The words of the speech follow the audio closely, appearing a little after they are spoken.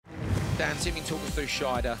Dan, see if you can talk us through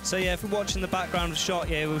Scheider. So yeah, if we're watching the background of the shot,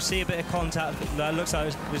 yeah, we'll see a bit of contact. That looks like it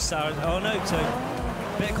was with Sarah. Oh no, so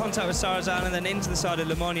a bit of contact with Sarazan and then into the side of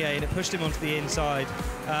Lemonnier, and it pushed him onto the inside.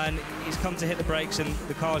 And he's come to hit the brakes, and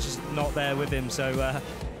the car's just not there with him. So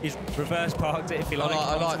he's reverse parked it, if you like.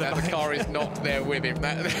 I like that the car is not there with him.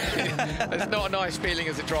 That's not a nice feeling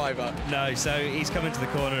as a driver. No, so he's come into the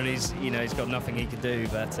corner and he's got nothing he can do.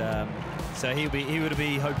 But so he would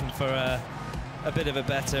be hoping for a bit of a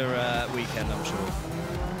better weekend, I'm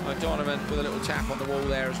sure. Donovan with a little tap on the wall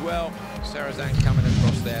there as well. Sarazan coming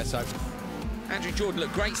across there. So Andrew Jordan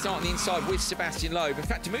looked great start on the inside with Sebastian Loeb. In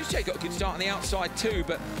fact, Moussier got a good start on the outside too,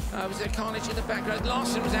 but was there carnage in the background?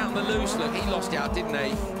 Larson was out on the loose. Look, he lost out, didn't he?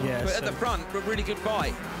 Yeah. But at the front, a really good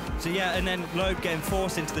fight. So yeah, and then Loeb getting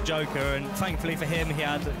forced into the Joker, and thankfully for him, he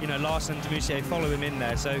had Larson and Moussier follow him in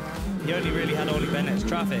there, so he only really had Ollie Bennett's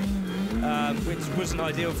traffic, which wasn't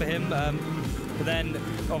ideal for him. But then,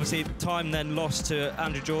 obviously, time then lost to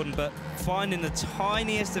Andrew Jordan, but finding the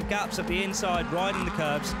tiniest of gaps at the inside, riding the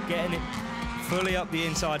curbs, getting it fully up the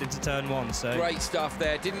inside into turn one. So great stuff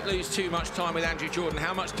there. Didn't lose too much time with Andrew Jordan.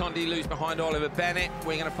 How much time did he lose behind Oliver Bennett?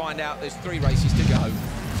 We're going to find out. There's 3 races to go.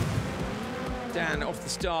 Dan off the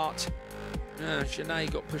start.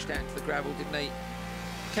 Genet got pushed out into the gravel, didn't he?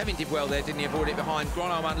 Kevin did well there, didn't he? Avoid it behind.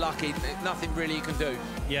 Gronholm unlucky. Nothing really you can do.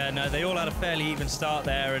 Yeah, no, they all had a fairly even start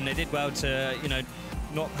there, and they did well to,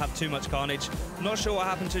 not have too much carnage. Not sure what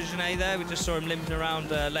happened to Genet there. We just saw him limping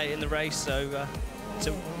around late in the race, so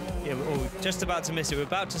yeah, we're just about to miss it. We're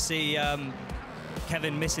about to see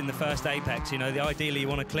Kevin missing the first apex. Ideally you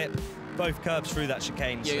want to clip both curbs through that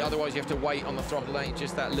chicane. Yeah, so. Otherwise you have to wait on the throttle lane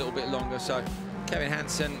just that little bit longer. So Kevin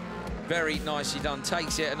Hansen, very nicely done,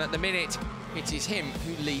 takes it, and at the minute it is him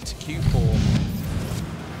who leads Q4.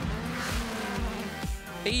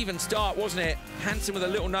 Even start, wasn't it? Hansen with a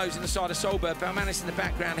little nose in the side of Solberg. Baumanis in the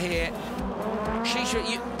background here.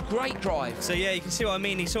 Great drive. So yeah, you can see what I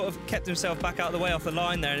mean. He sort of kept himself back out of the way off the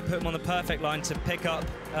line there, and it put him on the perfect line to pick up,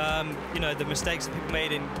 the mistakes that people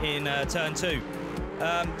made in turn 2.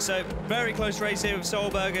 So very close race here with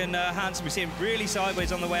Solberg and Hansen. We see him really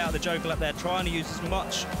sideways on the way out of the Joker lap there, trying to use as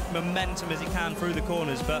much momentum as he can through the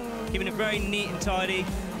corners, but keeping it very neat and tidy.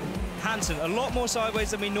 Hansen, a lot more sideways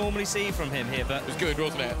than we normally see from him here, but... It was good,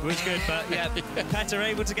 wasn't it? It was good, but yeah, Petter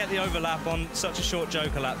able to get the overlap on such a short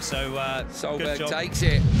Joker lap, so Solberg takes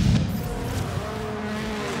it.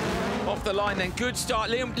 Off the line then, good start.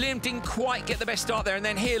 Liam didn't quite get the best start there, and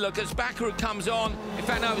then here, look, as Bakkerud comes on. In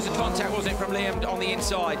fact, no, it was a contact, wasn't it, from Liam on the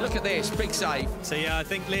inside. Look at this, big save. So yeah, I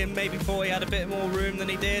think Liam maybe thought he had a bit more room than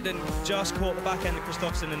he did, and just caught the back end of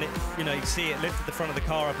Kristoffersson, and you see it lifted the front of the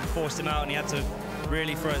car up and forced him out, and he had to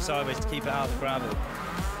really throw it sideways to keep it out of the gravel.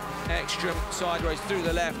 Ekstrom sideways through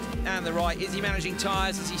the left and the right. Is he managing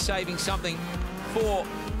tyres? Is he saving something for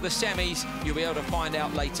the semis? You'll be able to find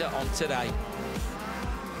out later on today.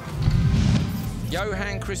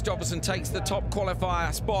 Johan Kristoffersson takes the top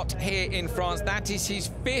qualifier spot here in France. That is his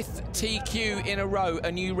 5th TQ in a row,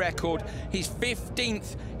 a new record. He's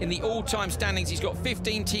 15th in the all-time standings. He's got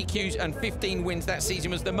 15 TQs and 15 wins. That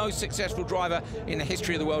season was the most successful driver in the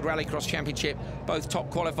history of the World Rallycross Championship, both top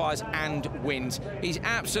qualifiers and wins. He's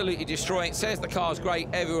absolutely destroying it. Says the car's great,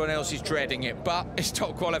 everyone else is dreading it, but it's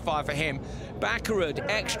top qualifier for him. Bakkerud,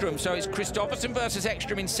 Ekstrom, so it's Kristoffersson versus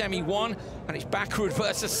Ekstrom in Semi 1, and it's Bakkerud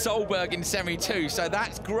versus Solberg in Semi 2, so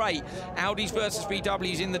that's great. Audis versus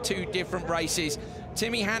VWs in the 2 different races.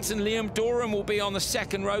 Timmy Hansen, Liam Doran will be on the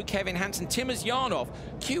 2nd row. Kevin Hansen, Timmer's Yarnov.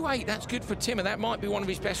 Q8, that's good for Timmer. That might be one of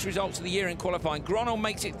his best results of the year in qualifying. Gronholm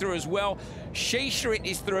makes it through as well. Schiesterit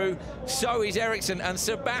is through, so is Ericsson, and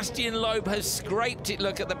Sebastian Loeb has scraped it.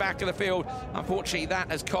 Look at the back of the field. Unfortunately, that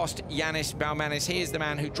has cost Yannis Baumanis. Here's the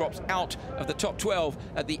man who drops out of the top 12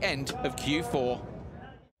 at the end of Q4.